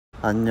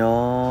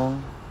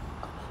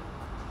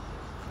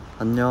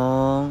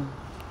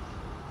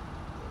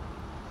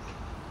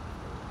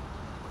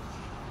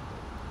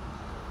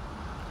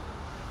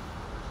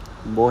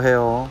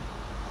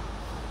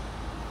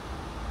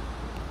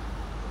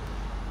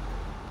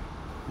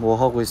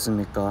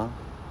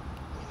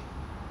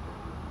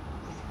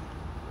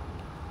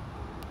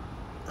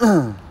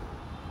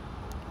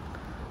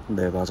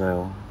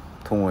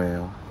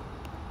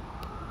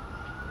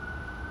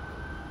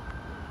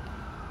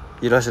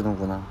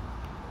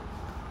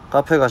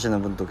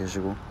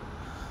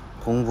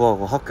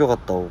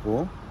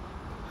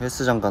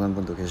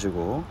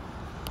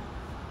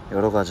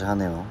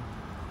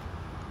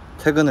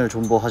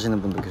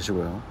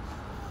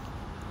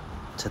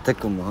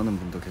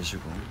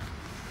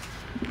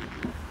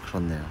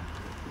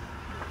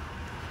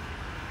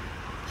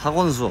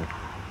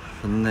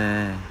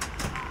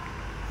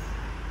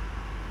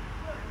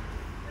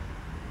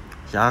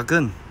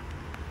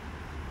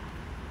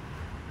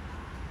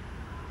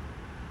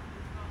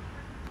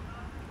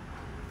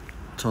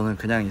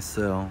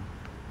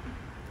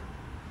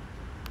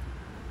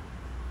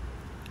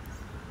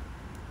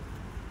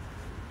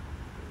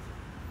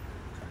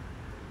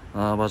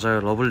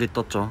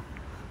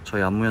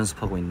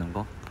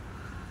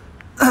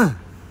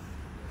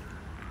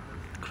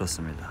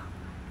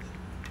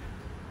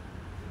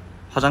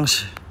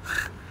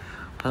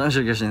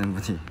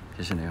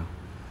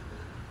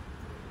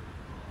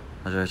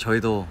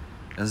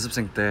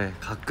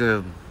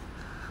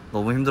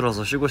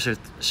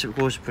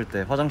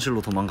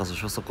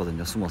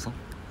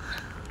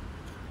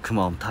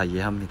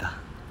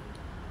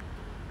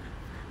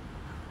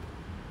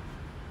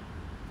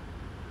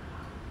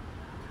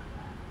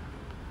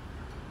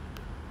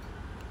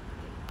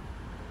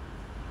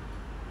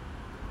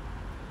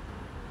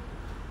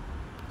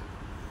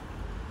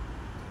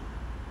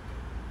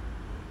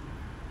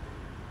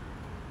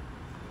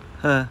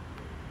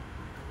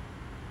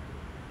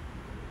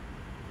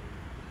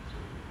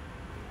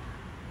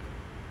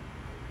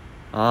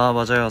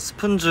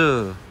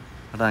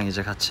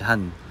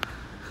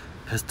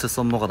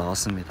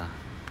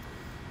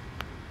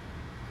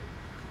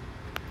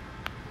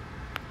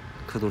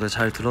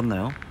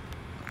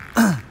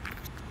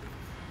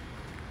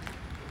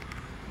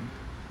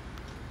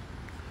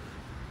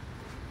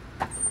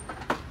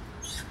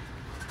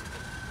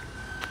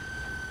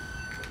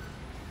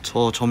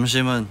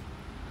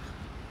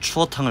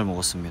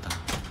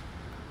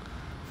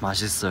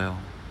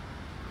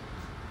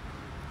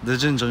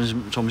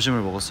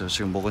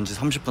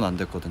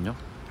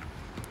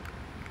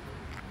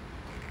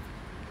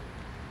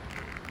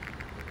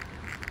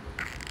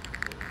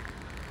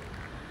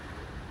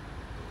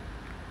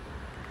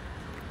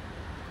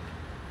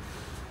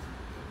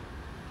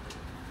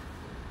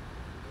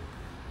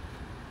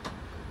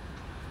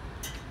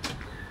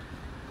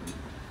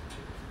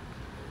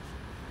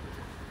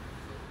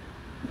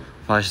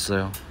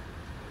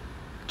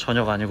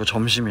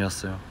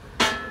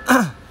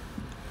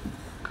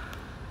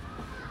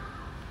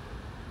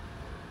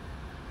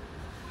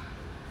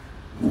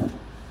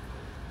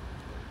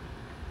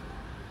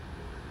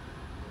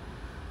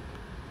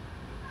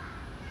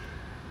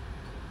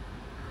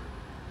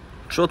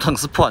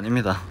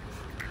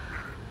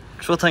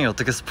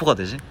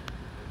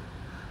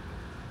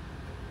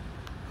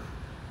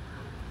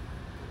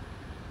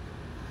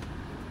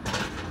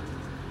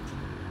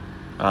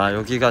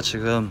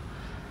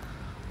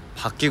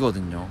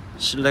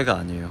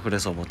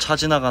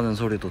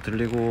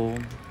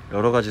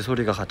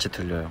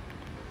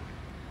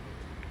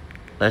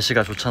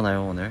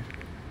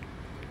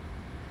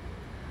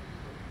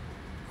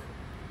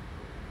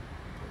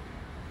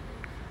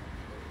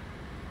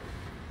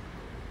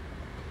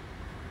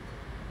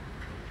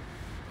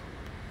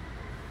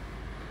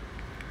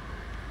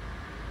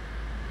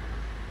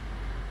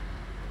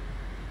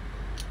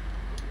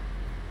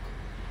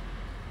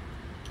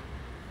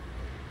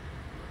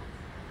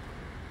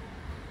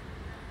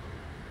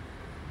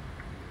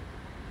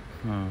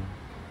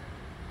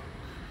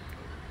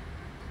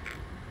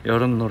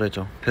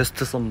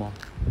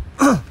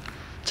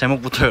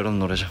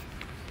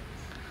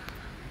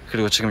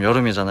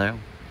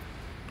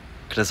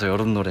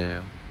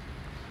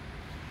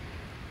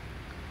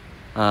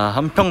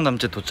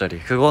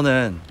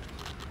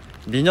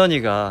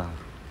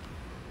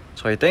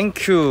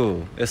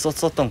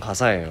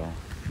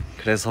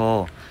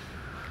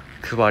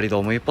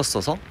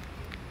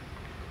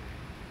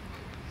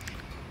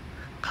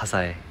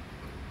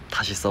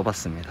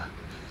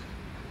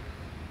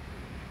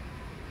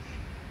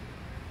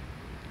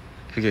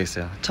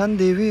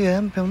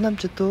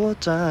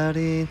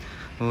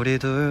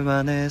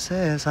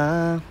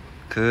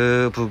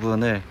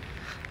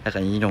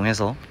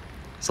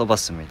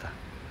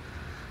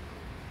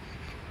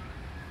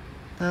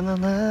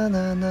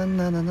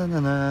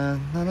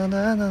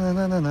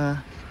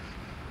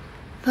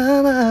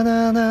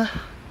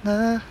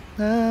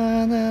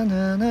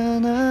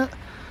나나나나나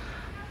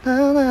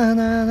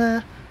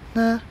나나나나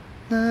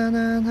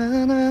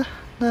나나나나나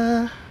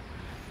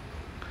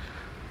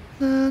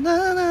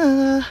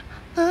나나나나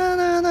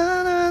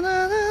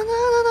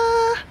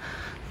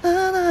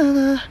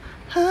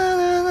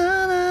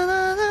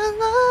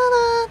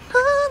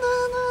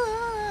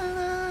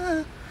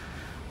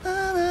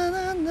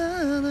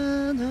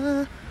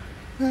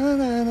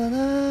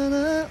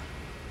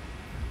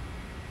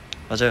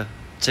맞아요.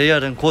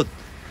 JR은 곧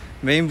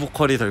메인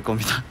보컬이 될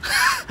겁니다.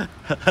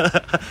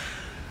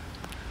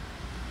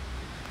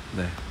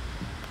 네,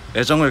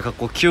 애정을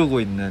갖고 키우고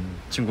있는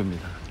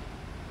친구입니다.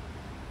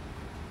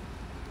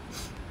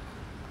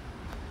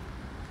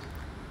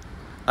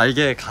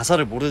 이게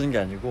가사를 모르는 게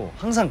아니고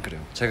항상 그래요.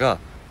 제가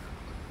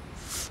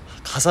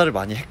가사를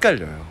많이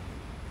헷갈려요.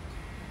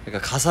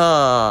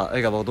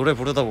 그러니까 막 노래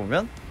부르다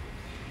보면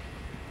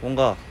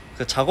뭔가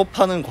그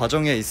작업하는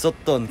과정에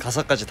있었던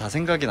가사까지 다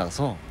생각이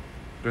나서,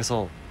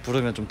 그래서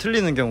부르면 좀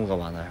틀리는 경우가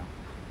많아요.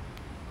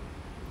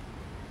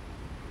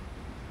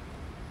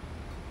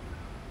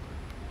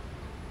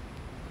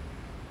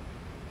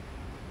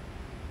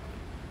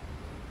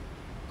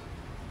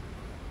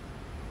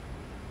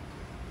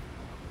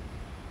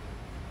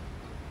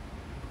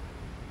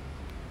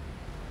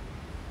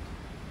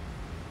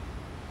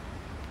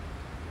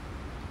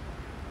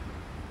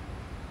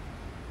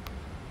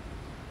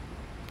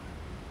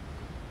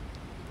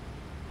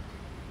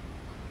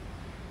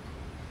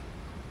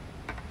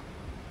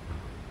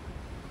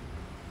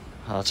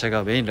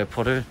 제가 메인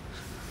래퍼를,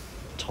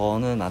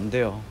 저는 안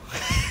돼요.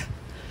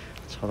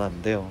 저는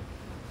안 돼요.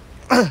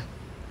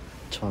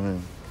 저는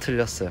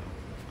틀렸어요.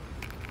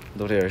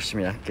 노래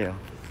열심히 할게요.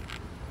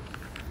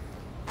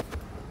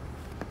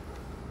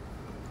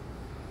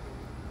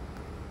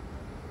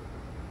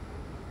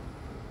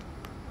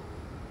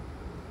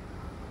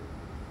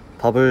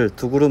 밥을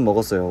 2그릇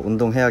먹었어요.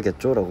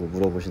 운동해야겠죠? 라고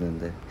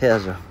물어보시는데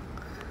해야죠.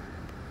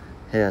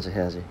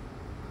 해야지.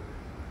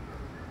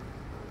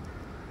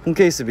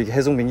 홈케이스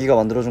해송 민기가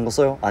만들어준 거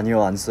써요?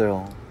 아니요, 안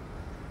써요.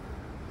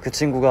 그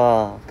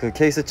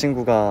케이스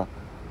친구가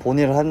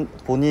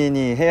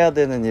본인이 해야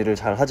되는 일을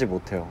잘 하지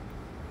못해요.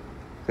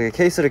 그게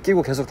케이스를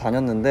끼고 계속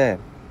다녔는데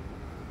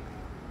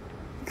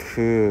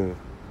그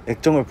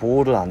액정을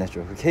보호를 안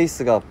해줘요. 그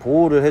케이스가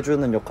보호를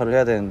해주는 역할을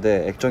해야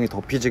되는데 액정이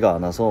덮이지가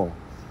않아서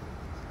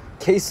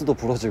케이스도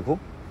부러지고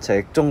제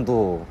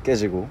액정도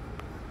깨지고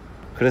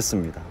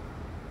그랬습니다.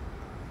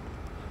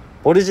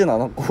 버리진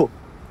않았고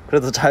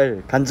그래도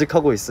잘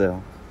간직하고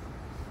있어요.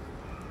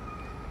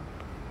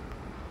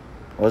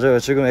 맞아요.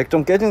 지금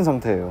액정 깨진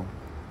상태예요.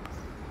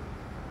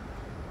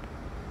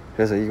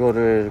 그래서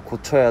이거를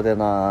고쳐야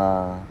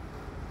되나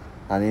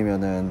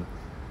아니면은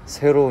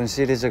새로운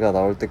시리즈가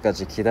나올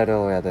때까지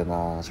기다려야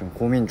되나 지금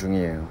고민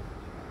중이에요.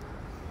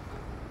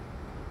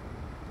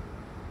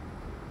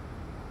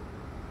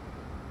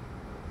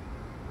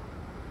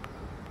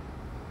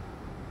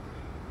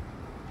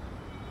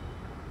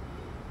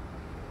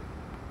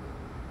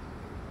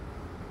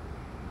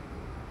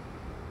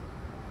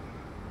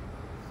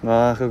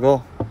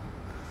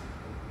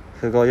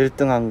 그거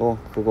 1등한 거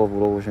그거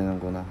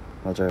물어보시는구나.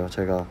 맞아요.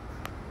 제가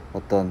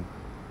어떤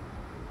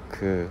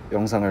그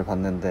영상을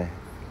봤는데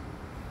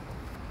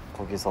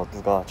거기서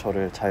누가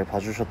저를 잘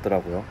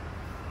봐주셨더라고요.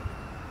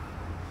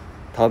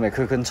 다음에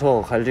그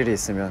근처 갈 일이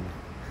있으면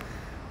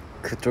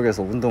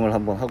그쪽에서 운동을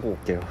한번 하고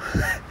올게요.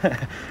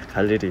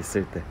 갈 일이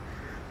있을 때.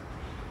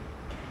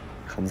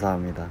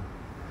 감사합니다.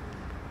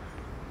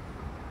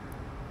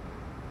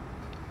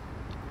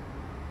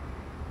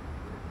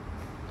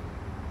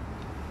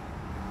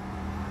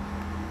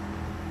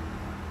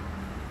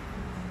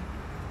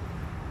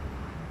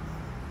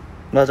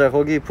 맞아,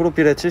 거기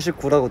프로필에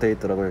 79라고 돼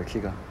있더라고요.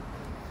 키가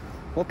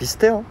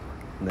비슷해요.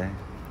 네,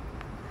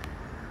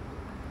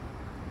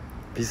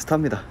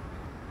 비슷합니다.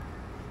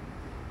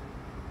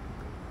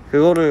 그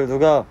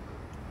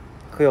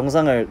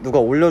영상을 누가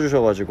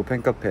올려주셔가지고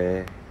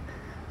팬카페에,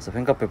 그래서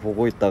팬카페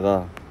보고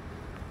있다가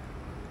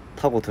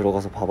타고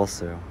들어가서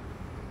봐봤어요.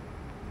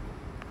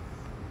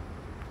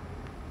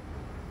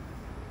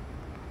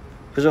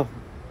 그죠?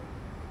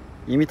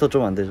 2m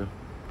좀 안 되죠.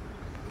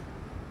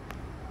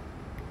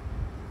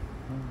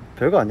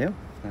 별거 아니에요.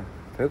 네,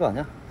 별거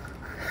아니야.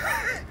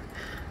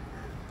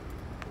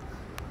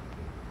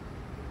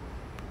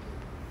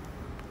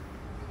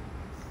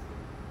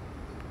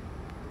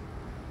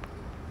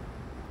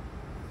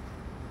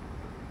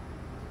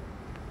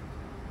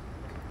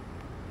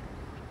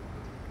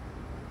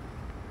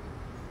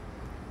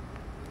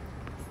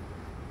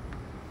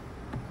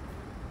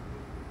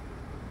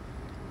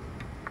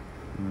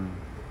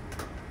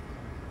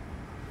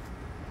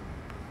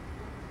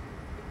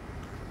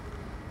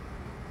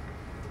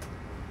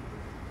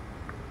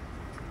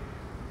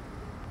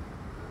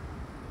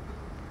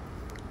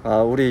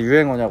 우리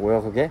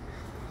유행어냐고요? 그게?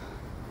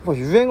 뭐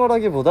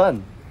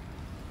유행어라기보단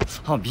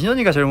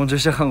민현이가 제일 먼저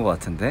시작한 것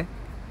같은데.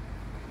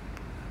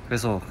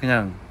 그래서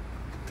그냥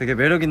되게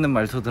매력 있는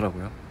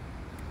말투더라고요.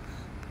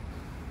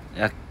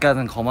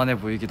 약간은 거만해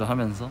보이기도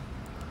하면서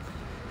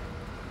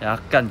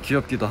약간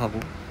귀엽기도 하고.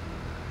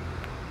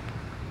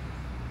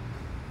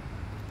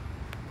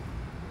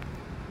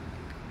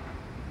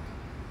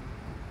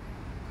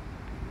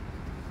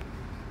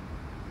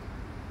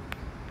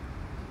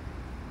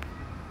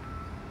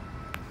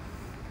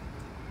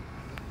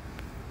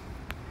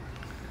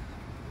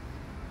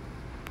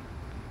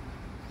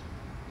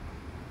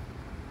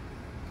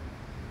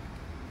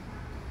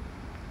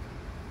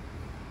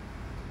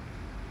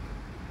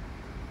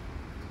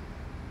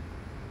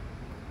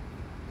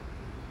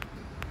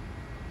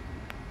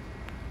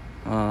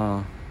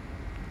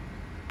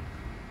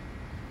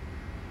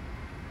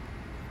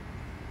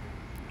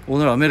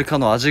 오늘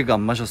아메리카노 아직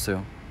안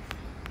마셨어요.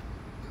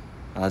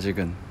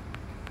 아직은.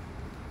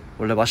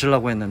 원래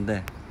마시려고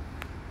했는데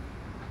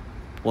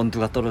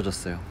원두가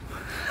떨어졌어요.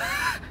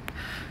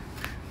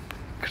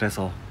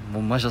 그래서 못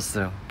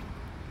마셨어요.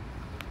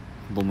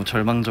 너무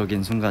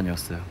절망적인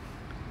순간이었어요.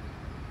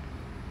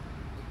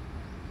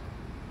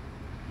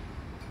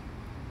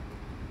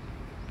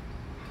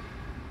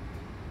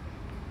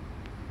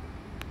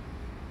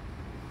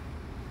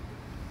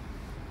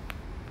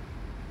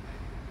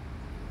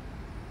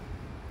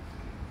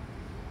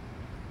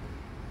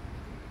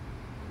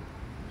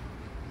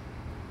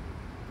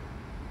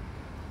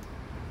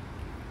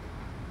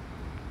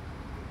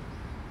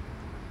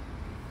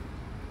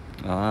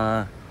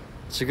 아,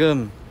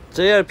 지금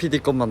JRPD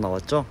것만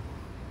나왔죠?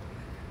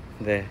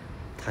 네,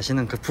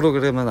 다시는 그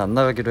프로그램은 안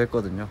나가기로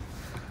했거든요.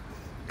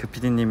 그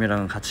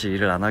PD님이랑 같이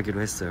일을 안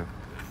하기로 했어요.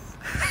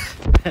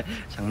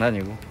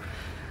 장난이고,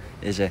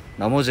 이제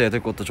나머지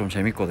애들 것도 좀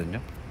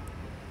재밌거든요.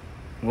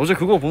 어제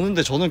그거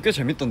보는데 저는 꽤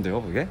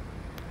재밌던데요, 그게?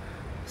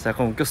 그래서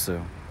약간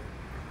웃겼어요.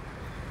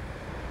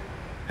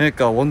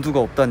 그러니까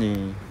원두가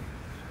없다니.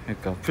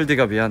 그러니까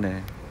풀디가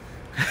미안해.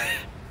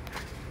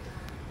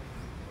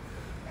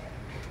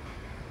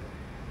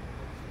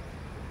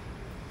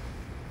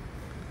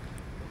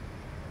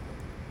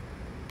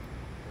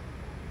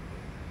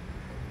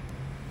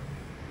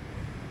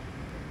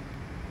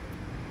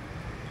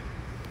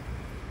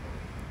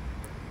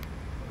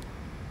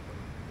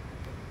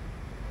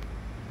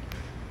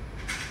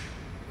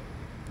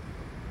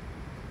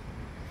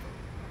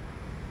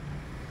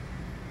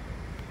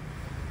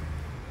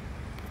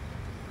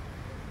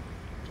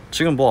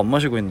 지금 뭐 안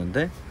마시고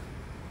있는데?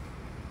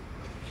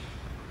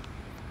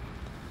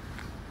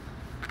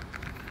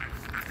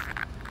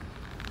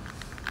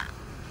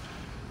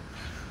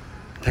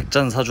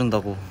 백잔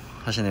사준다고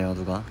하시네요.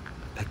 누가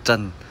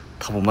 100잔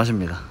다 못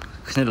마십니다.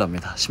 큰일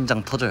납니다.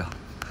 심장 터져요.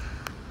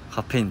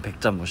 카페인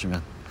 100잔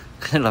마시면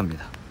큰일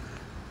납니다.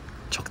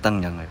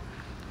 적당량을.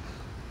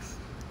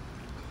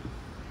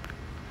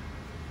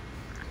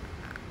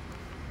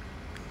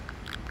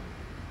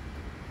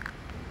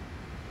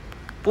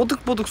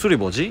 뽀득뽀득 소리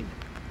뭐지?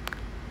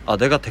 아,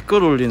 내가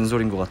댓글 올리는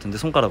소린 것 같은데.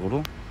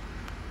 손가락으로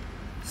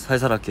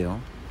살살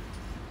할게요.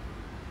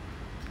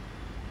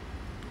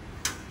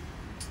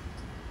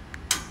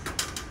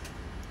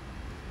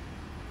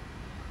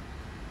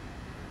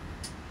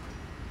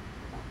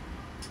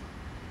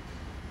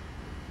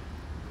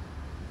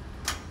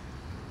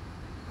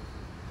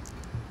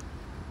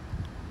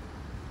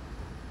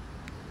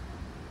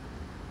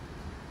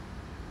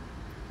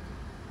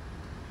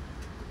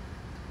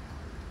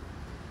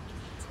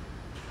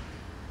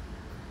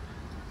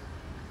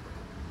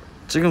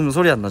 지금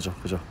소리 안 나죠?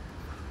 그죠?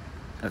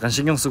 약간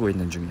신경 쓰고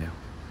있는 중이에요.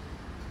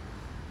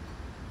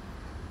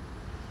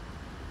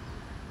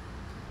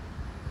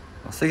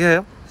 세게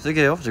해요?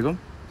 세게 해요 지금?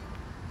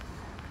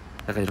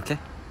 약간 이렇게?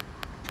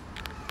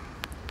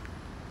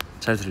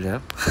 잘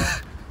들려요?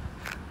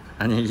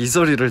 아니, 이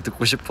소리를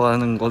듣고 싶어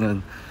하는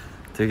거는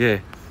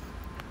되게,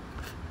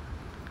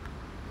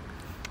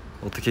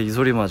 어떻게 이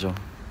소리마저.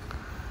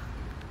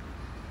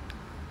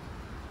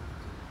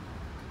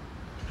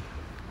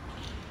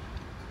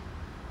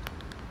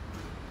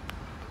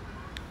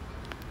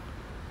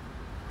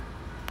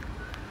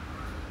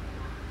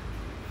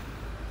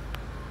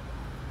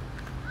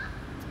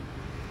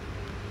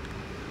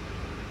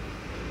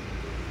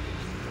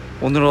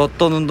 오늘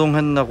어떤 운동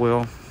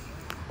했나고요?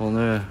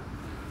 오늘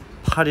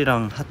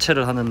팔이랑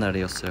하체를 하는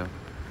날이었어요.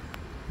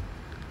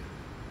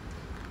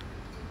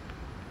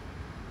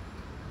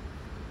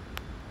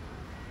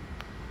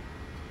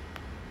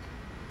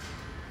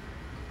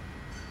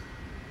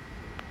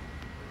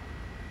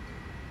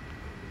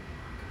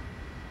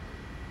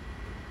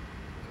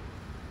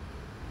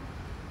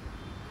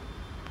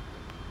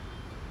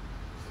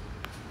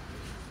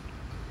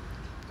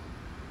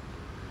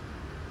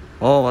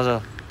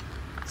 맞아.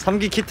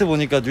 3기 키트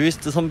보니까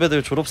뉴이스트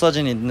선배들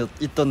졸업사진이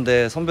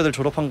있던데, 선배들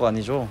졸업한 거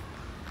아니죠?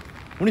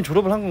 우린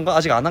졸업을 한 건가?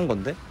 아직 안 한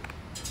건데?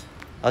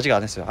 아직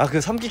안 했어요. 아, 그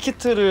 3기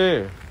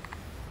키트를,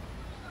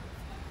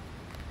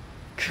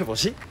 그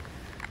뭐지?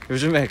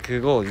 요즘에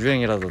그거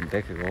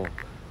유행이라던데, 그거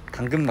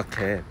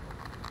당근마켓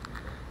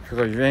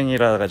그거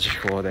유행이라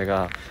가지고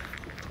내가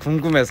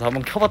궁금해서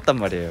한번 켜봤단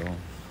말이에요.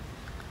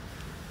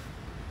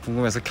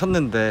 궁금해서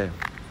켰는데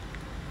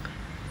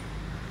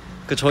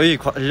그 저희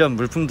관련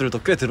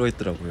물품들도 꽤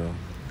들어있더라고요.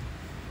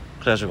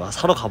 그래가지고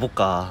사러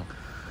가볼까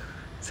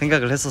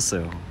생각을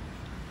했었어요.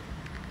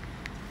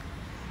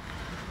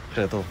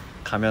 그래도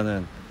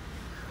가면은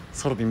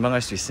서로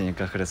민망할 수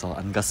있으니까 그래서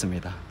안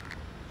갔습니다.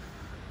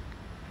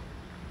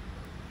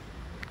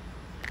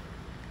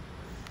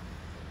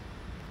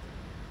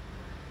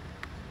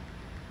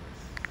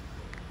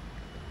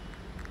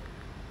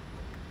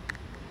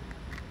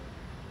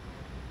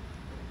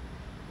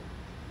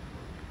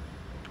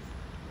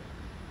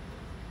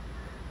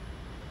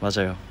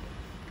 맞아요.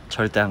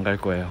 절대 안 갈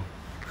거예요.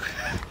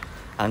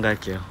 안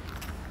갈게요.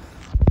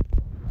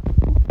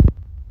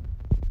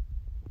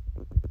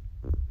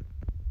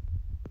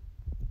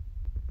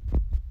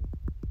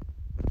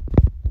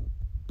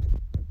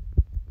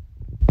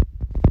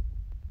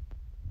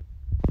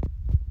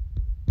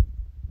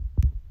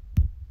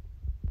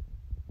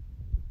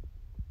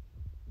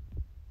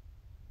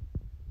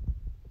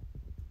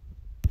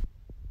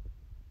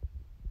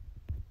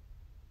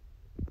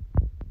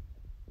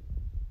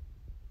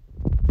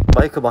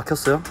 마이크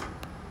막혔어요?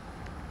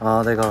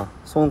 아, 내가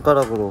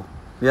손가락으로,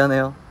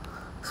 미안해요.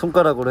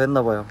 손가락으로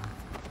했나봐요.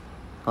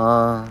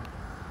 아,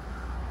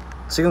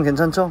 지금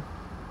괜찮죠?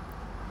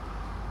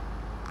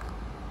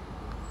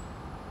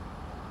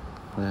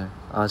 네.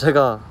 아,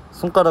 제가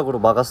손가락으로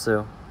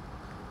막았어요.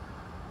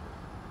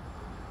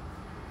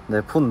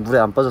 네, 폰 물에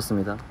안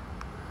빠졌습니다.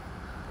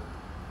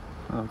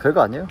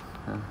 별거 아니에요.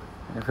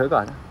 별거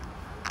아니야.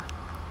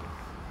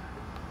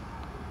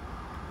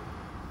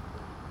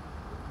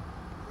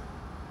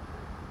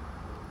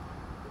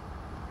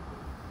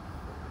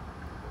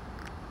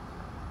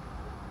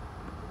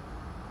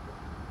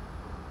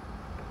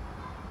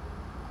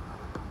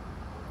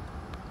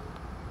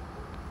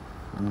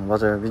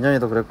 맞아요.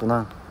 민현이도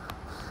그랬구나.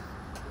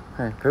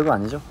 네, 별거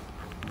아니죠.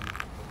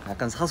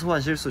 약간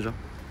사소한 실수죠.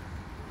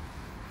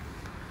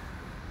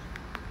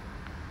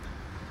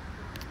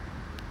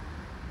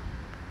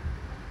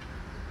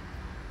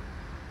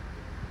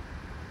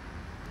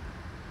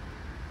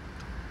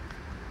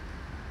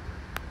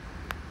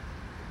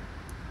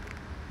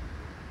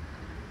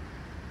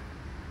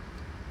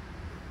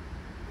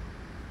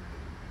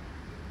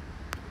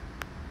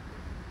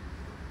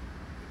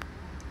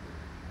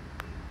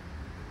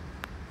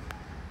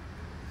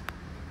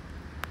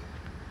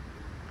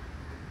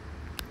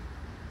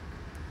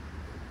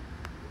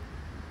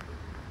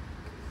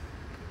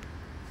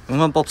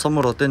 응원법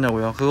선물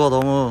어땠냐고요? 그거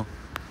너무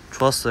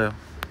좋았어요.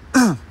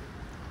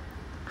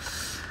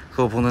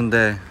 그거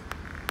보는데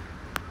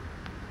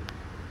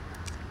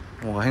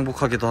뭔가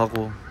행복하기도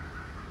하고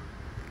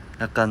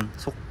약간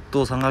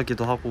속도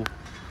상하기도 하고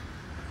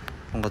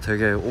뭔가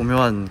되게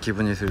오묘한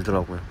기분이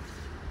들더라고요.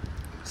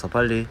 그래서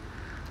빨리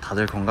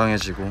다들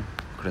건강해지고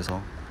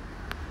그래서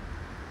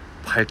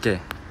밝게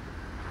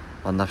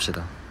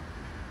만납시다.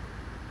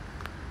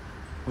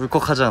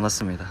 울컥하지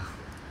않았습니다.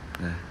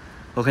 네.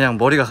 그냥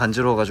머리가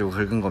간지러워가지고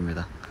긁은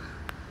겁니다.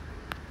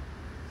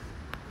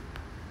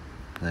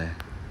 네.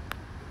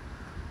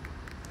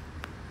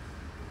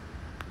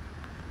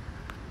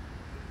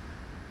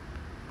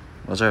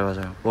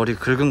 맞아요. 머리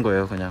긁은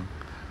거예요, 그냥.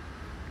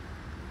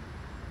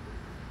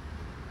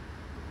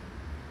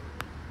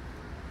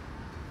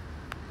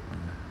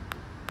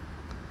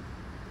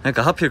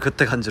 그러니까 하필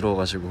그때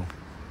간지러워가지고.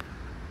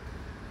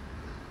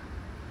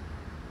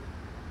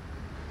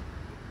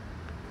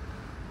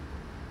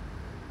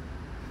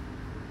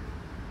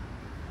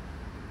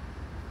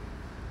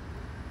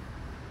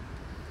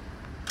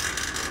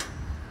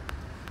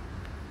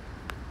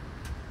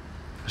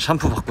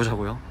 샴푸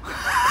바꾸자고요?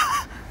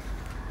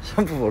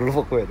 샴푸 뭘로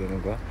바꿔야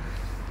되는 거야?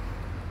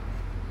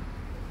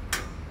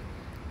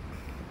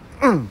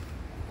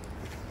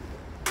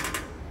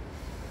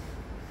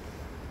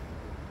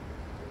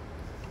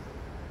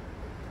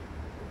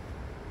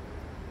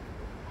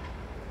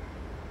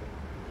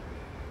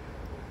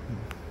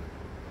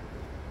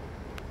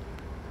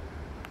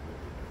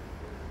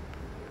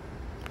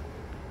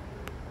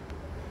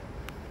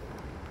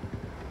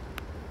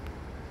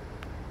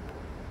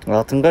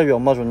 아, 등갈비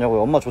엄마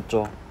줬냐고요? 엄마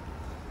줬죠.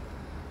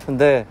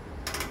 근데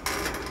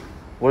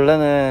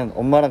원래는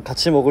엄마랑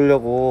같이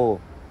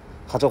먹으려고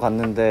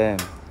가져갔는데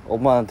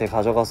엄마한테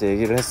가져가서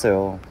얘기를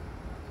했어요.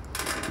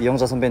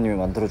 이영자 선배님이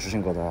만들어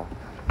주신 거다.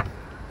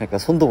 그러니까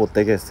손도 못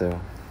대게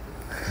했어요.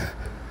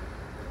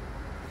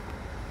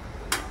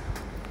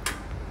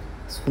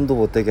 손도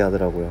못 대게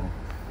하더라고요.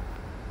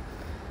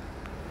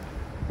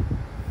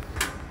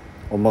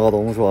 엄마가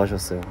너무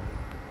좋아하셨어요.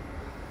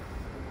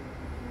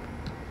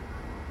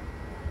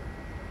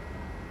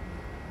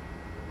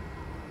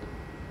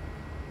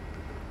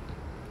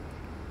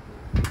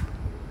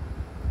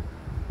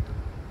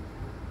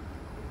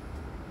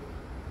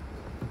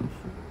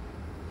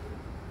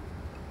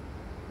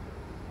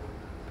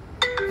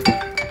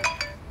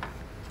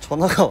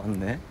 전화가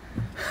왔네.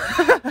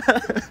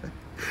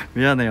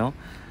 미안해요.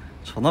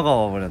 전화가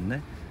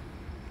와버렸네.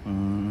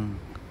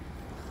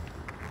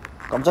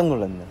 깜짝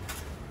놀랐네.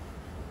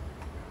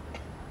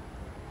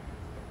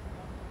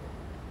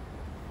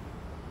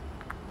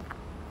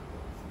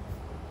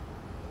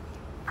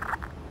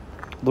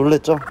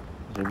 놀랬죠?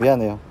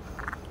 미안해요.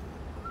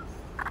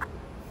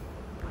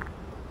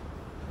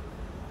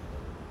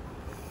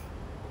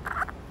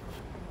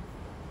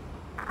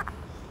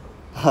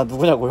 아,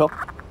 누구냐고요?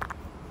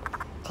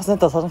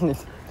 카센터 사장님.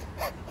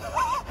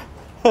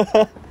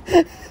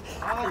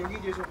 아, 여기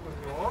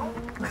계셨군요.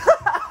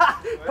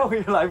 형,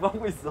 이 라이브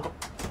하고 있어.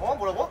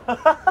 뭐라고?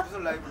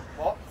 무슨 라이브?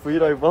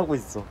 브이라이브 하고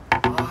있어.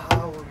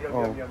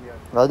 미안.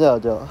 아니야.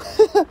 지금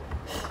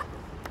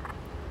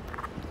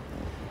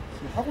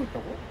하고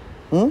있다고?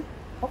 응?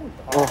 하고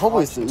있다.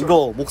 하고 있어. 진짜?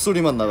 이거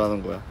목소리만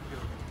나가는 거야.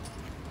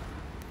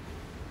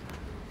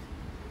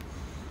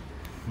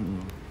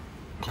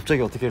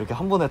 갑자기 어떻게 이렇게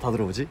한 번에 다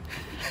들어오지?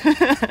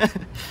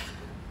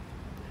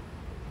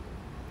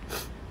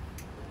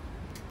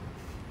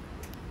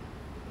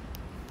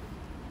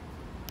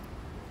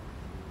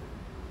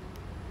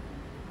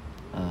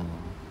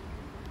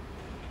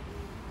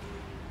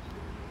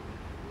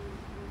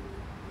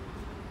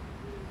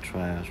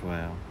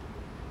 좋아요.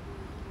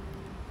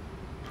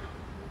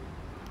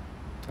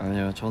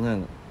 아니요,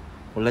 저는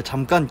원래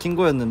잠깐 낀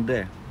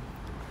거였는데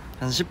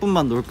한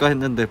 10분만 놀까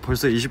했는데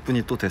벌써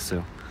 20분이 또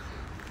됐어요.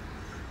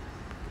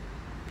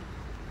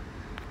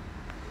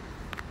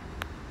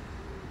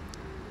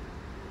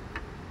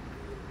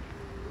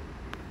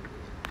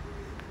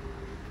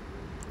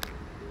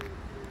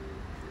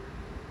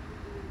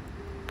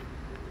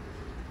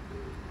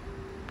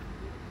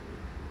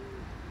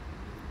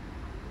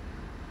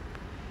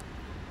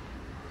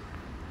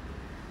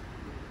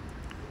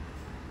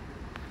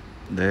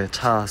 네,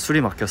 차 수리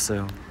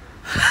맡겼어요.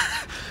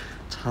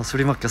 차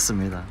수리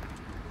맡겼습니다.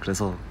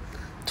 그래서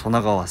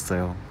전화가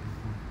왔어요.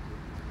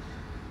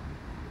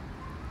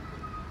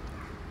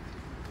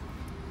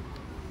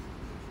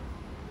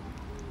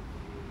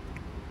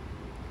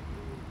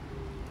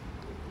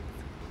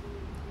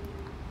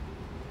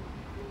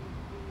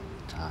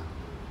 자,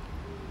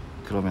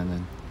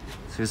 그러면은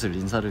슬슬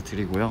인사를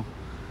드리고요.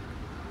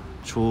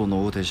 좋은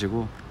오후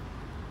되시고,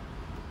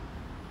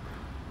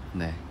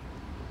 네,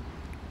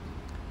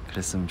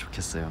 그랬으면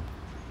좋겠어요.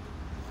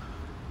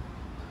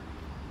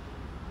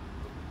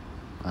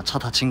 아, 차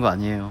다친 거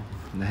아니에요.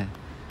 네,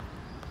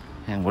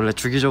 그냥 원래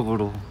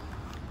주기적으로.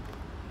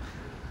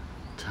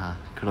 자,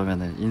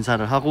 그러면은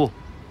인사를 하고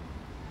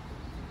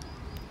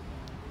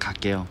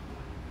갈게요.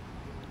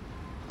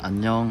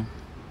 안녕.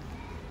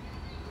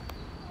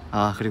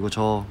 아, 그리고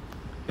저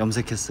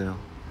염색했어요.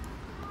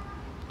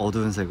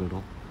 어두운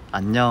색으로.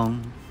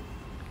 안녕.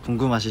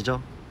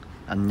 궁금하시죠?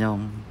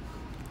 안녕.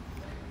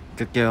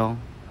 끌게요.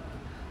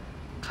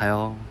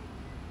 가요.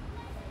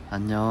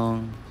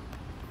 안녕.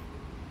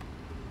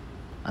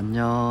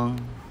 안녕.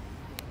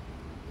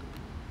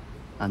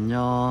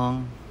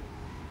 안녕.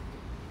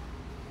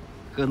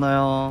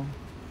 끊어요.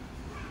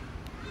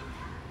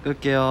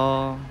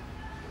 끌게요.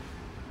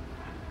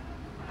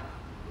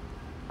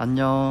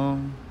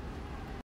 안녕.